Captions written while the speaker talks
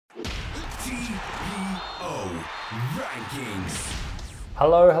TPO Rankings.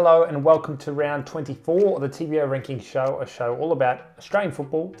 Hello, and welcome to round 24 of the TPO Rankings show, a show all about Australian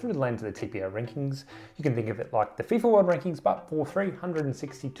football through the lens of the TPO Rankings. You can think of it like the FIFA World Rankings, but for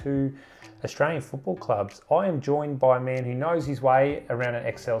 362 Australian football clubs. I am joined by a man who knows his way around an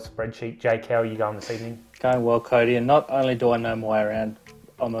Excel spreadsheet. Jake, how are you going this evening? Going well, Cody, and not only do I know my way around,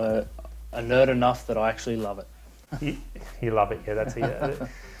 I'm a nerd enough that I actually love it. You love it, yeah, that's it.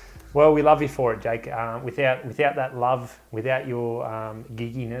 Well, we love you for it, Jake. Without that love, without your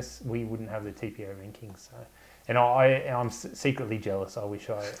gigginess, we wouldn't have the TPO rankings. So, and I'm secretly jealous. I wish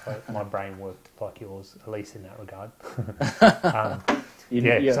my brain worked like yours, at least in that regard.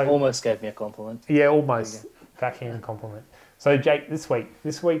 You almost gave me a compliment. Yeah, almost. Backhand compliment. So, Jake, this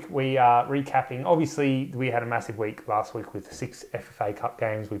week we are recapping. Obviously, we had a massive week last week with 6 FFA Cup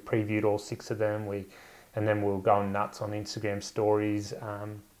games. We previewed all 6 of them. And then we were going nuts on Instagram stories.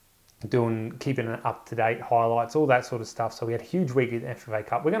 Keeping it up to date, highlights, all that sort of stuff. So we had a huge week in the FFA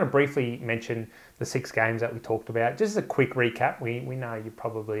Cup. We're going to briefly mention the 6 games that we talked about. Just a quick recap. We know you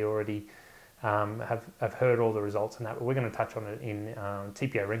probably already have heard all the results and that, but we're going to touch on it in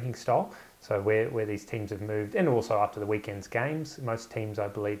TPO ranking style. So where these teams have moved, and also after the weekend's games. Most teams, I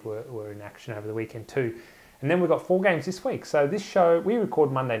believe, were in action over the weekend too. And then we've got 4 games this week. So this show, we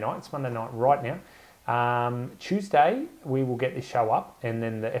record Monday night. It's Monday night right now. Tuesday we will get this show up, and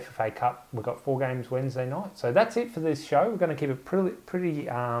then the FFA Cup, we've got 4 games Wednesday night. So that's it for this show. We're going to keep it pretty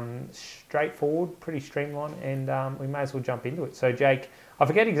straightforward, pretty streamlined, and we may as well jump into it. So Jake, I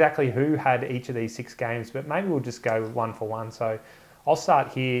forget exactly who had each of these 6 games, but maybe we'll just go one for one. So I'll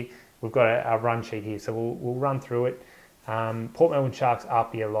start here. We've got a run sheet here, so we'll run through it. Port Melbourne Sharks,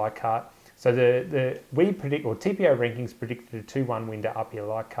 RPA Leichhardt. So we predict, or TPO Rankings predicted a 2-1 win to RPA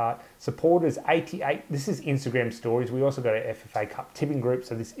Leichhardt. Supporters 88. This is Instagram stories. We also got an FFA Cup tipping group,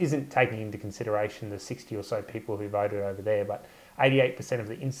 so this isn't taking into consideration the 60 or so people who voted over there, but 88% of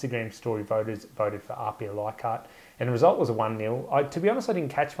the Instagram story voters voted for RPA Leichhardt. And the result was a 1-0. To be honest, I didn't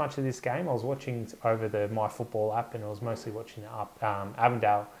catch much of this game. I was watching over the MyFootball app, and I was mostly watching the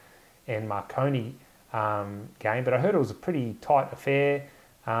Avondale and Marconi game, but I heard it was a pretty tight affair.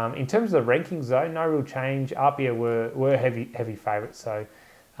 In terms of the rankings, though, no real change. RPA were heavy favourites, so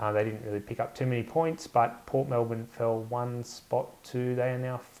they didn't really pick up too many points, but Port Melbourne fell 1 spot to, they are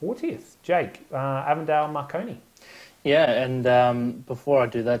now 40th. Jake, Avondale, Marconi. Yeah, and before I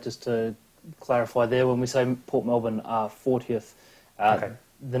do that, just to clarify there, when we say Port Melbourne are 40th, Okay.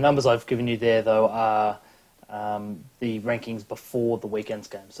 The numbers I've given you there, though, are the rankings before the weekend's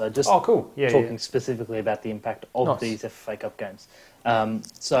game. So just cool. talking specifically about the impact of Nice. these FFA Cup games.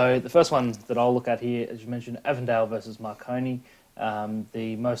 So the first one that I'll look at here, as you mentioned, Avondale versus Marconi.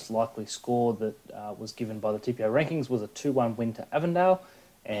 The most likely score that was given by the TPO rankings was a 2-1 win to Avondale,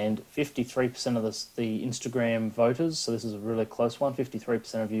 and 53% of the Instagram voters, so this is a really close one,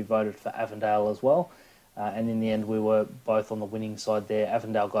 53% of you voted for Avondale as well. And in the end, we were both on the winning side there.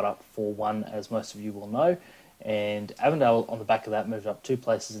 Avondale got up 4-1, as most of you will know. And Avondale, on the back of that, moved up 2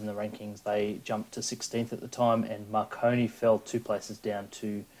 places in the rankings. They jumped to 16th at the time, and Marconi fell 2 places down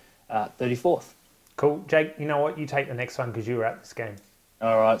to 34th. Cool. Jake, you know what? You take the next one because you were at this game.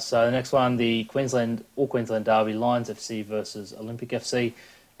 All right, so the next one, the All-Queensland Derby, Lions FC versus Olympic FC.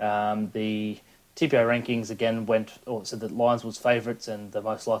 The TPO rankings again said that Lions was favourites and the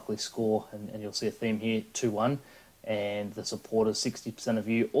most likely score, and you'll see a theme here, 2-1. And the supporters, 60% of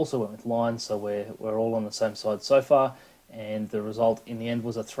you, also went with Lions, so we're all on the same side so far. And the result in the end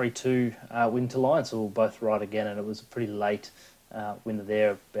was a 3-2 win to Lions, so we're both right again, and it was a pretty late winner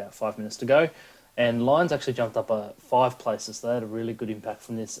there, about 5 minutes to go. And Lions actually jumped up 5 places, so they had a really good impact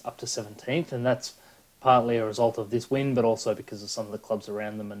from this up to 17th, and that's partly a result of this win, but also because of some of the clubs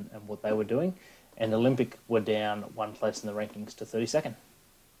around them and what they were doing. And Olympic were down 1 place in the rankings to 32nd.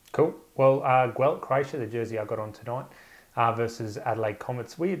 Cool. Well, Guelph, Croatia, the jersey I got on tonight, versus Adelaide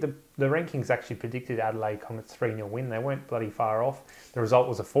Comets. The rankings actually predicted Adelaide Comets 3-0 win. They weren't bloody far off. The result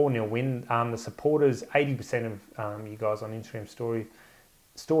was a 4-0 win. The supporters, 80% of you guys on Instagram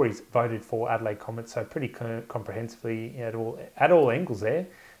stories voted for Adelaide Comets, so pretty comprehensively at all angles there.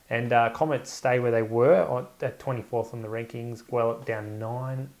 And Comets stay where they were at 24th on the rankings. Guelph down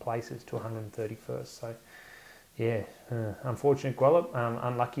 9 places to 131st. So, yeah, unfortunate Guelph.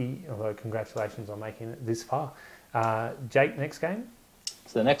 Unlucky, although congratulations on making it this far. Jake, next game?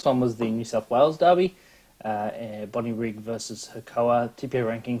 So the next one was the New South Wales Derby. Bonnyrigg versus Hakoah. TPO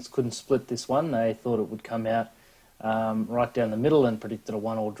rankings couldn't split this one. They thought it would come out right down the middle and predicted a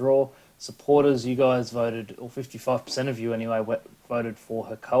 1-1 draw. Supporters, you guys voted, or 55% of you anyway, voted for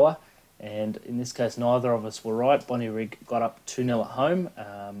Hakoah, And in this case, neither of us were right. Bonnyrigg got up 2-0 at home,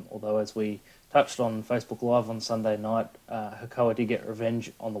 although as we touched on Facebook Live on Sunday night, Hakoah did get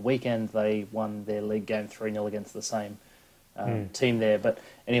revenge on the weekend. They won their league game 3-0 against the same team there. But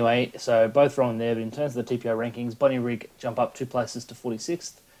anyway, so both wrong there. But in terms of the TPO rankings, Bonnyrigg jump up 2 places to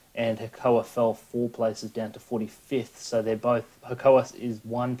 46th, and Hakoah fell 4 places down to 45th. So they're both, Hakoah is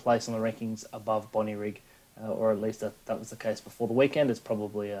 1 place on the rankings above Bonnyrigg, or at least that was the case before the weekend. It's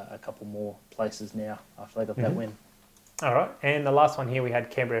probably a couple more places now after they got that win. All right, and the last one here, we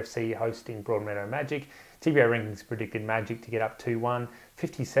had Canberra FC hosting Broadmeadow Magic. TPO rankings predicted Magic to get up 2-1.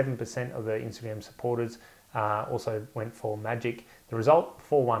 57% of the Instagram supporters also went for Magic. The result,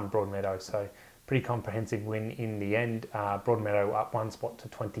 4-1 Broadmeadow, so pretty comprehensive win in the end. Broadmeadow up 1 spot to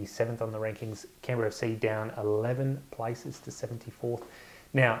 27th on the rankings. Canberra FC down 11 places to 74th.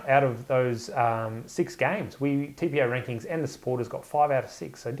 Now, out of those 6 games, TPO rankings and the supporters got 5 out of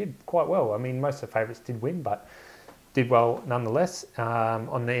 6, so did quite well. I mean, most of the favourites did win, but did well nonetheless.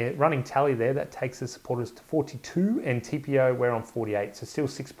 On the running tally there, that takes the supporters to 42, and TPO, we're on 48, so still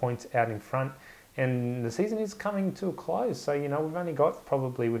 6 points out in front. And the season is coming to a close, so, you know, we've only got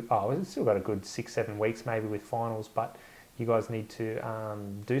probably, we've still got a good 6-7 weeks maybe with finals, but you guys need to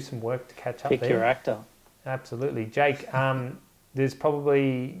do some work to catch up there. Pick your actor. Absolutely. Jake, there's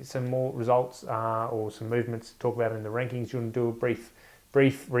probably some more results or some movements to talk about in the rankings. Do you want to do a brief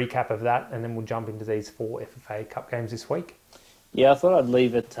recap of that, and then we'll jump into these 4 FFA Cup games this week? Yeah, I thought I'd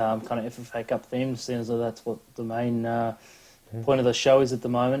leave it kind of FFA Cup themed, seeing as though that's what the main point of the show is at the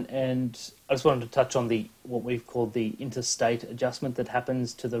moment. And I just wanted to touch on what we've called the interstate adjustment that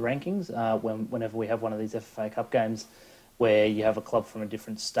happens to the rankings whenever we have one of these FFA Cup games, where you have a club from a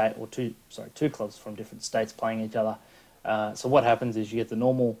different state, or two clubs from different states playing each other. So what happens is you get the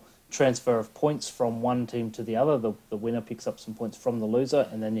normal transfer of points from one team to the other. The winner picks up some points from the loser,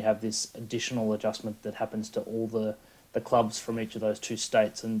 and then you have this additional adjustment that happens to all the clubs from each of those 2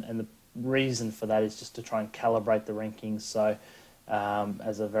 states. And the reason for that is just to try and calibrate the rankings. So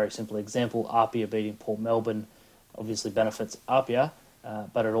as a very simple example, Apia beating Port Melbourne obviously benefits Apia,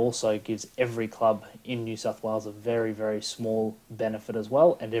 but it also gives every club in New South Wales a very, very small benefit as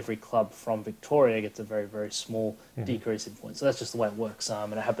well, and every club from Victoria gets a very, very small decrease in points. So that's just the way it works,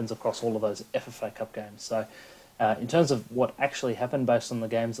 and it happens across all of those FFA Cup games. So in terms of what actually happened based on the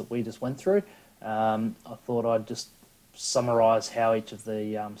games that we just went through, I thought I'd just summarise how each of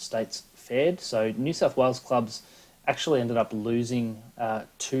the states fared. So New South Wales clubs actually ended up losing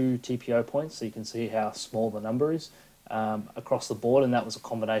 2 TPO points, so you can see how small the number is. Across the board, and that was a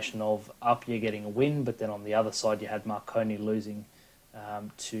combination of Apia getting a win, but then on the other side you had Marconi losing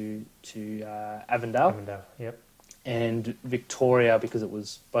to Avondale. Avondale, yep. And Victoria, because it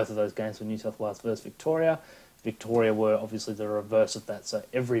was both of those games were New South Wales versus Victoria. Victoria were obviously the reverse of that, so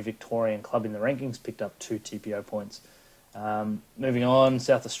every Victorian club in the rankings picked up 2 TPO points. Moving on,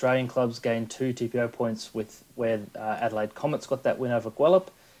 South Australian clubs gained 2 TPO points, where Adelaide Comets got that win over Guelph,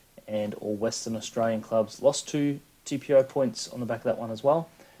 and all Western Australian clubs lost 2 TPO points on the back of that one as well.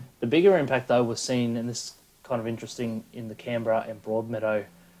 The bigger impact, though, was seen, and this is kind of interesting, in the Canberra and Broadmeadow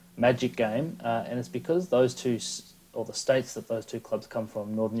Magic game, and it's because those 2, or the states that those 2 clubs come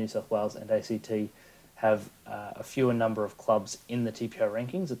from, Northern New South Wales and ACT, have a fewer number of clubs in the TPO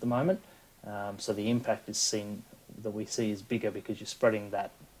rankings at the moment. So the impact that we see is bigger because you're spreading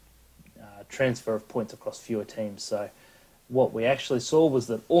that transfer of points across fewer teams. So what we actually saw was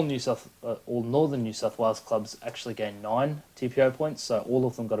that all Northern New South Wales clubs actually gained 9 TPO points, so all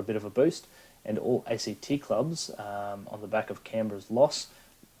of them got a bit of a boost, and all ACT clubs, on the back of Canberra's loss,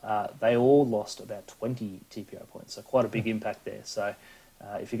 they all lost about 20 TPO points, so quite a big impact there. So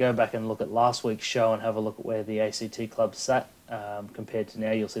if you go back and look at last week's show and have a look at where the ACT clubs sat compared to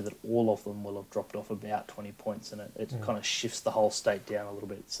now, you'll see that all of them will have dropped off about 20 points, and it kind of shifts the whole state down a little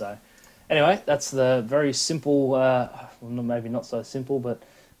bit. So anyway, that's the very simple, maybe not so simple, but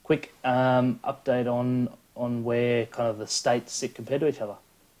quick update on where kind of the states sit compared to each other.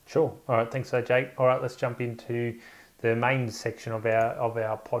 Sure. All right. Thanks for that, Jake. All right, let's jump into the main section of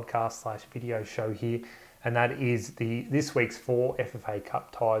our podcast/video show here, and that is this week's 4 FFA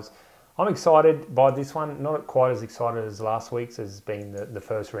Cup ties. I'm excited by this one. Not quite as excited as last week's, as being the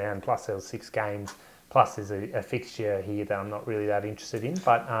first round. Plus, there was 6 games. Plus, there's a fixture here that I'm not really that interested in.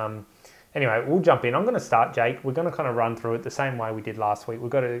 But anyway, we'll jump in. I'm going to start, Jake. We're going to kind of run through it the same way we did last week. We've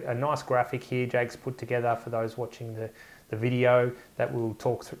got a nice graphic here Jake's put together for those watching the video that we'll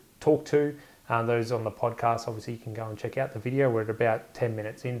talk to. Those on the podcast, obviously, you can go and check out the video. We're at about 10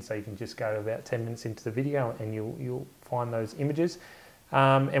 minutes in, so you can just go about 10 minutes into the video and you'll find those images.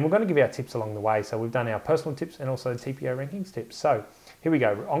 And we're going to give our tips along the way. So we've done our personal tips and also the TPO rankings tips. So here we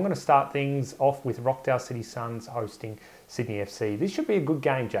go. I'm going to start things off with Rockdale City Suns hosting Sydney FC. This should be a good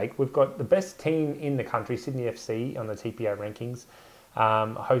game, Jake. We've got the best team in the country, Sydney FC, on the TPO rankings,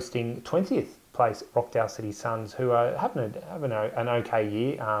 hosting 20th place Rockdale City Suns, who are having an okay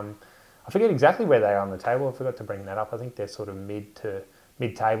year. I forget exactly where they are on the table. I forgot to bring that up. I think they're sort of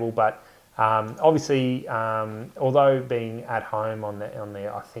mid-table, but obviously, although being at home on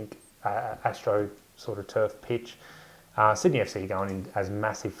the I think Astro sort of turf pitch, Sydney FC going in as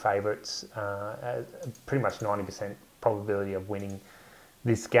massive favourites, pretty much 90% probability of winning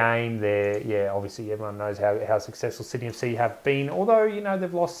this game. Obviously everyone knows how successful Sydney FC have been. Although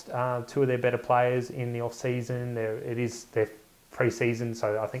they've lost two of their better players in the off season. It is their pre-season,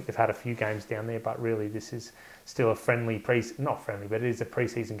 so I think they've had a few games down there. But really, this is still a friendly not friendly, but it is a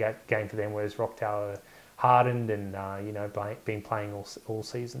pre-season game for them. Whereas Rockdale are hardened and been playing all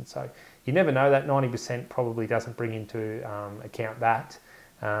season. So you never know. That 90% probably doesn't bring into account that.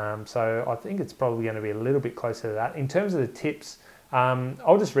 So I think it's probably going to be a little bit closer to that. In terms of the tips,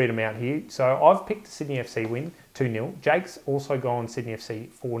 I'll just read them out here. So I've picked Sydney FC win 2-0. Jake's also gone Sydney FC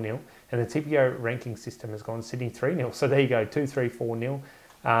 4-0. And the TPO ranking system has gone Sydney 3-0. So there you go, 2-3,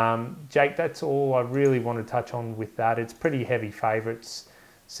 4-0. Jake, that's all I really want to touch on with that. It's pretty heavy favourites,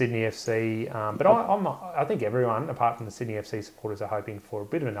 Sydney FC. But I think everyone, apart from the Sydney FC supporters, are hoping for a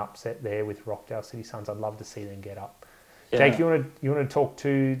bit of an upset there with Rockdale City Suns. I'd love to see them get up. Yeah. Jake, you want to talk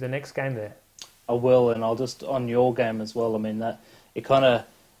to the next game there? I will, and I'll just on your game as well. I mean that it kind of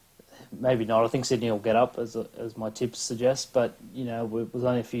maybe not. I think Sydney will get up as my tips suggest, but it was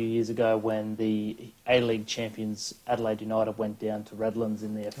only a few years ago when the A-League champions Adelaide United went down to Redlands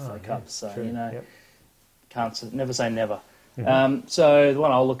in the FA Cup. So true. Can't never say never. Mm-hmm. So the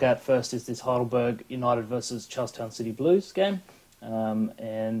one I'll look at first is this Heidelberg United versus Charlestown City Blues game,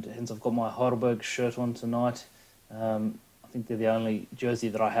 and hence I've got my Heidelberg shirt on tonight. I think they're the only jersey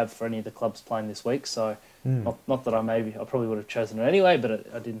that I have for any of the clubs playing this week. So not that I probably would have chosen it anyway, but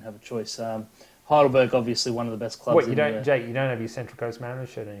I didn't have a choice. Heidelberg, obviously one of the best clubs. What, Jake? You don't have your Central Coast Mariners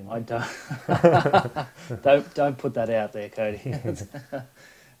shirt anymore? I don't. don't put that out there, Cody.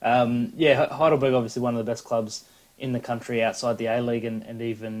 Heidelberg, obviously one of the best clubs in the country outside the A-League, and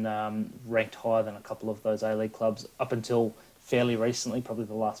even ranked higher than a couple of those A-League clubs up until fairly recently, probably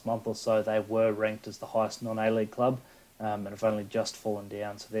the last month or so. They were ranked as the highest non-A-League club. And have only just fallen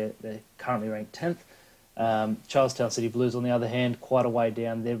down, so they're currently ranked 10th. Charlestown City Blues, on the other hand, quite a way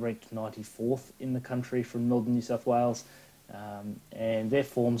down. They're ranked 94th in the country from northern New South Wales, and their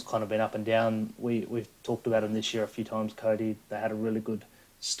form's kind of been up and down. We've talked about them this year a few times, Cody. They had a really good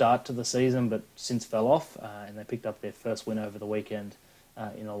start to the season, but since fell off, and they picked up their first win over the weekend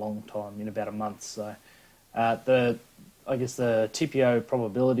in a long time, in about a month. So I guess the TPO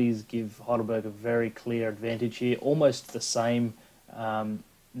probabilities give Heidelberg a very clear advantage here, almost the same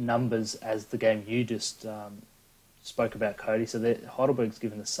numbers as the game you just spoke about, Cody. So Heidelberg's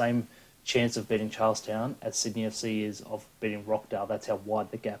given the same chance of beating Charlestown as Sydney FC is of beating Rockdale. That's how wide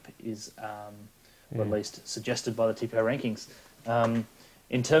the gap is, or at least suggested by the TPO rankings.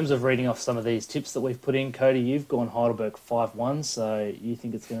 In terms of reading off some of these tips that we've put in, Cody, you've gone Heidelberg 5-1, so you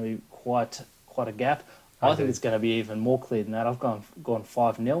think it's going to be quite a gap. I think it's going to be even more clear than that. I've gone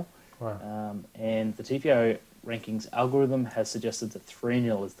 5-0. Wow. And the TPO rankings algorithm has suggested that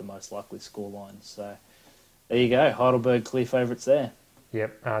 3-0 is the most likely scoreline. So there you go. Heidelberg clear favourites there.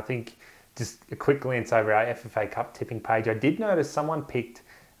 Yep. I think just a quick glance over our FFA Cup tipping page. I did notice someone picked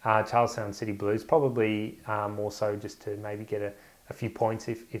Charlestown City Blues, probably more so just to maybe get a few points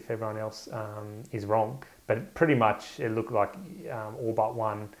if everyone else is wrong. But pretty much it looked like all but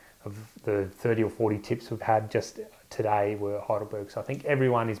one of the 30 or 40 tips we've had just today were Heidelberg. So I think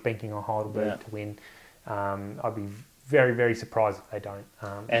everyone is banking on Heidelberg to win. I'd be very, very surprised if they don't.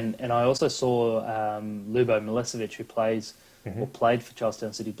 And I also saw Lubo Milesevic, who played for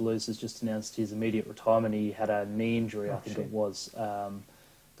Charlestown City Blues, has just announced his immediate retirement. He had a knee injury, I think it was.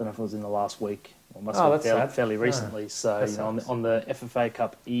 Don't know if it was in the last week. Or must have been fairly recently. So on the FFA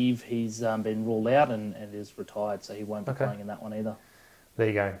Cup Eve, he's been ruled out and is retired, so he won't be playing in that one either. There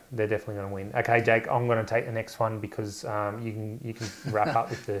you go. They're definitely going to win. Okay, Jake, I'm going to take the next one because you can wrap up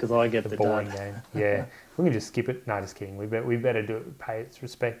with the boring game. Yeah, we can just skip it. No, just kidding. We better do it. Pay its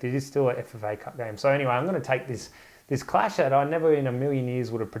respect. It is still a FFA Cup game. So anyway, I'm going to take this clash that I never in a million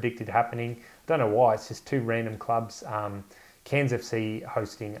years would have predicted happening. Don't know why. It's just two random clubs. Cairns FC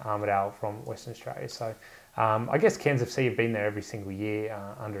hosting Armidale from Western Australia. So I guess Cairns FC have been there every single year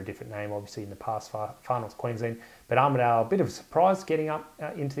under a different name, obviously in the past, Far North Queensland. But Armidale, a bit of a surprise getting up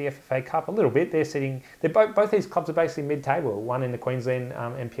into the FFA Cup a little bit. They're both these clubs are basically mid-table. One in the Queensland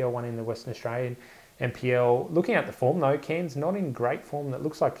NPL, one in the Western Australian NPL. Looking at the form though, Cairns not in great form. It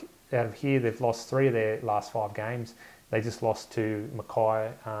looks like out of here they've lost 3 of their last 5 games. They just lost to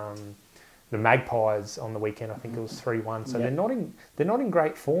Mackay, the Magpies on the weekend. I think it was 3-1. So they're not in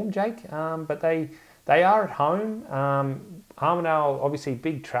great form, Jake. But they are at home. Armidale obviously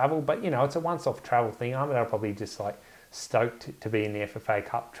big travel, but it's a once-off travel thing. Armidale probably just like stoked to be in the FFA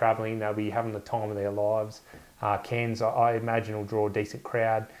Cup travelling. They'll be having the time of their lives. Cairns, I imagine, will draw a decent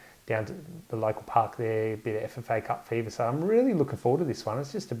crowd down to the local park there, a bit of FFA Cup fever. So I'm really looking forward to this one.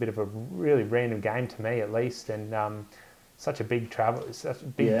 It's just a bit of a really random game to me, at least, and such a big such a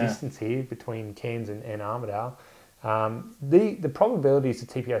big distance here between Cairns and Armidale. The probabilities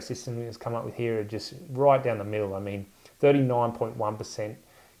the TPO system has come up with here are just right down the middle. I mean, 39.1%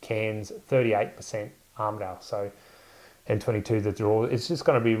 Cairns, 38% Armidale. So, and 22 the draw. It's just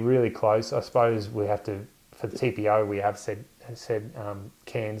going to be really close. I suppose we have to, for the TPO, we have said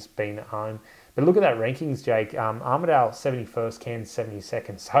Cairns being at home. But look at that rankings, Jake. Armidale 71st, Cairns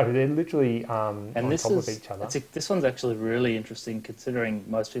 72nd. So they're literally on top of each other. This one's actually really interesting, considering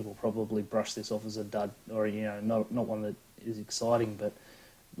most people probably brush this off as a dud, or not one that is exciting. But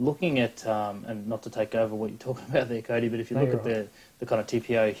looking at, and not to take over what you're talking about there, Cody, but if you look at the kind of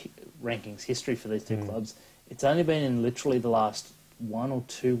TPO rankings history for these two clubs, it's only been in literally the last 1 or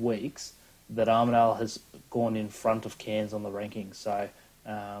 2 weeks that Armidale has gone in front of Cairns on the rankings. So,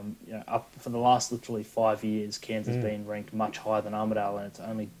 up for the last literally 5 years, Cairns has been ranked much higher than Armidale, and it's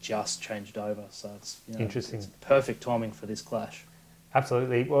only just changed over. So it's interesting. It's perfect timing for this clash.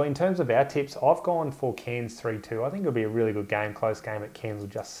 Absolutely. Well, in terms of our tips, I've gone for Cairns 3-2. I think it'll be a really good game, close game at Cairns will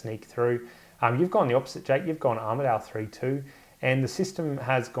just sneak through. You've gone the opposite, Jake. You've gone Armidale 3-2, and the system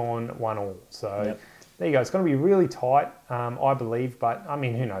has gone 1-1. So there you go. It's going to be really tight, I believe. But, I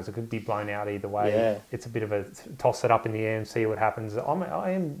mean, who knows? It could be blown out either way. Yeah. It's a bit of a toss it up in the air and see what happens.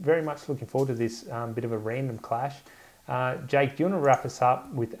 I am very much looking forward to this bit of a random clash. Jake, do you want to wrap us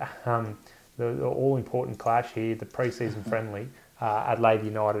up with the all-important clash here, the pre-season friendly, Adelaide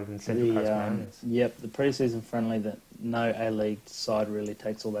United and Central Coast Mariners? Yep, the pre-season friendly that no A-League side really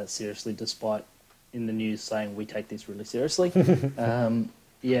takes all that seriously, despite in the news saying we take this really seriously.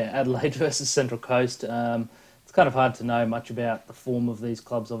 Adelaide versus Central Coast. It's kind of hard to know much about the form of these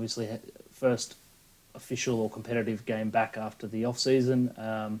clubs. Obviously, first official or competitive game back after the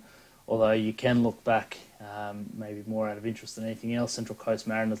off-season. Although you can look back, maybe more out of interest than anything else. Central Coast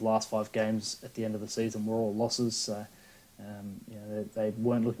Mariners' last 5 games at the end of the season were all losses. So, they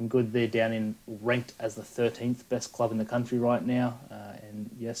weren't looking good. They're down in ranked as the 13th best club in the country right now. And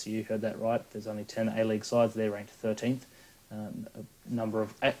yes, you heard that right. There's only 10 A-League sides. They're ranked 13th. A number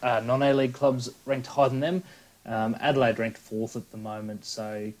of non-A-League clubs ranked higher than them. Adelaide ranked 4th at the moment,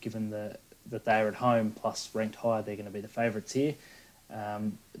 so given that they're at home plus ranked higher, they're going to be the favourites here.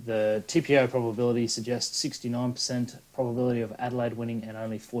 The TPO probability suggests 69% probability of Adelaide winning and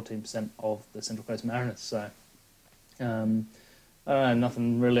only 14% of the Central Coast Mariners. So I don't know,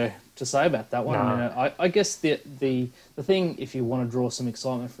 nothing really to say about that one. No. I guess the thing, if you want to draw some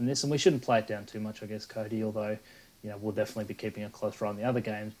excitement from this, and we shouldn't play it down too much, I guess, Cody, although we'll definitely be keeping a close eye on the other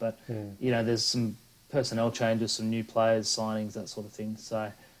games. But, there's some personnel changes, some new players, signings, that sort of thing.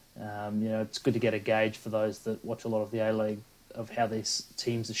 So, it's good to get a gauge for those that watch a lot of the A-League of how these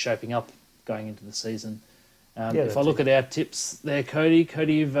teams are shaping up going into the season. If I look at our tips there, Cody,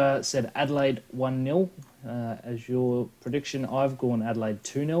 you've said Adelaide 1-0 as your prediction. I've gone Adelaide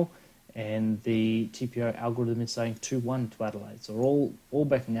 2-0. And the TPO algorithm is saying 2-1 to Adelaide. So we're all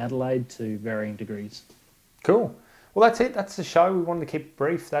backing Adelaide to varying degrees. Cool. Well, that's it. That's the show. We wanted to keep it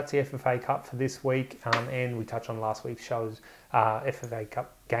brief. That's the FFA Cup for this week. And we touched on last week's show's FFA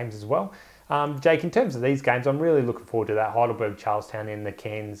Cup games as well. Jake, in terms of these games, I'm really looking forward to that Heidelberg, Charlestown and the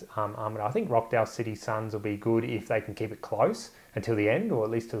Cairns Armidale. I think Rockdale City Suns will be good if they can keep it close until the end, or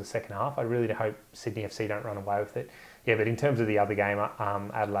at least till the second half. I really hope Sydney FC don't run away with it. Yeah, but in terms of the other game,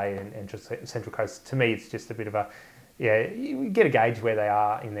 Adelaide and Central Coast, to me, it's just a bit of a... Yeah, you get a gauge where they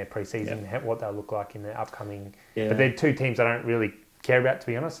are in their pre-season, what they'll look like in the upcoming... Yeah. But they're 2 teams I don't really care about, to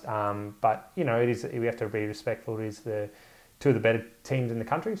be honest. But, it is, we have to be respectful. It is the 2 of the better teams in the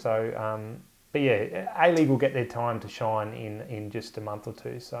country. So, but yeah, A-League will get their time to shine in just a month or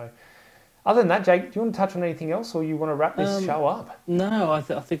 2. So, other than that, Jake, do you want to touch on anything else, or you want to wrap this show up? No, I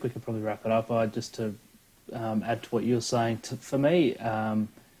think we could probably wrap it up. Just to add to what you were saying, for me, I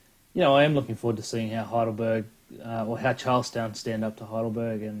am looking forward to seeing how Heidelberg... or how Charlestown stand up to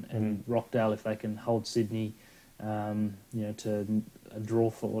Heidelberg and Rockdale, if they can hold Sydney, to a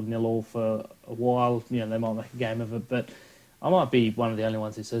draw or 0-0 for a while. They might make a game of it. But I might be one of the only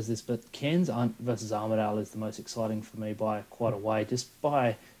ones who says this, but Cairns versus Armidale is the most exciting for me by quite a way, just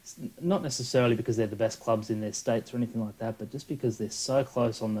by not necessarily because they're the best clubs in their states or anything like that, but just because they're so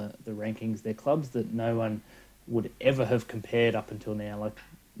close on the rankings. They're clubs that no one would ever have compared up until now. Like,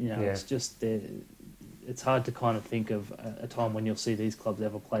 it's just it's hard to kind of think of a time when you'll see these clubs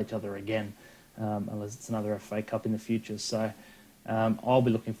ever play each other again, unless it's another FA Cup in the future. So I'll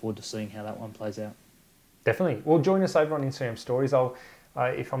be looking forward to seeing how that one plays out. Definitely. Well, join us over on Instagram stories.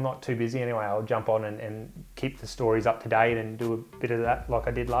 If I'm not too busy anyway, I'll jump on and keep the stories up to date and do a bit of that like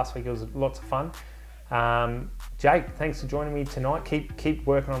I did last week. It was lots of fun. Jake, thanks for joining me tonight. Keep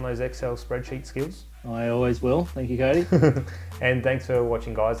working on those Excel spreadsheet skills. I always will. Thank you, Cody. And thanks for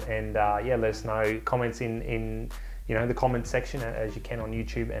watching, guys. And let us know comments in the comments section as you can on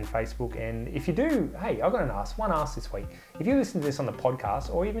YouTube and Facebook. And if you do, hey, I've got one ask this week. If you listen to this on the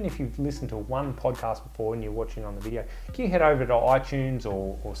podcast, or even if you've listened to one podcast before and you're watching on the video, can you head over to iTunes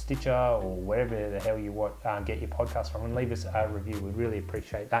or Stitcher or wherever the hell you get your podcast from and leave us a review? We'd really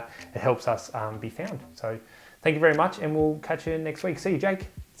appreciate that. It helps us be found. So thank you very much, and we'll catch you next week. See you, Jake.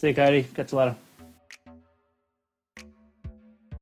 See you, Cody. Catch you later.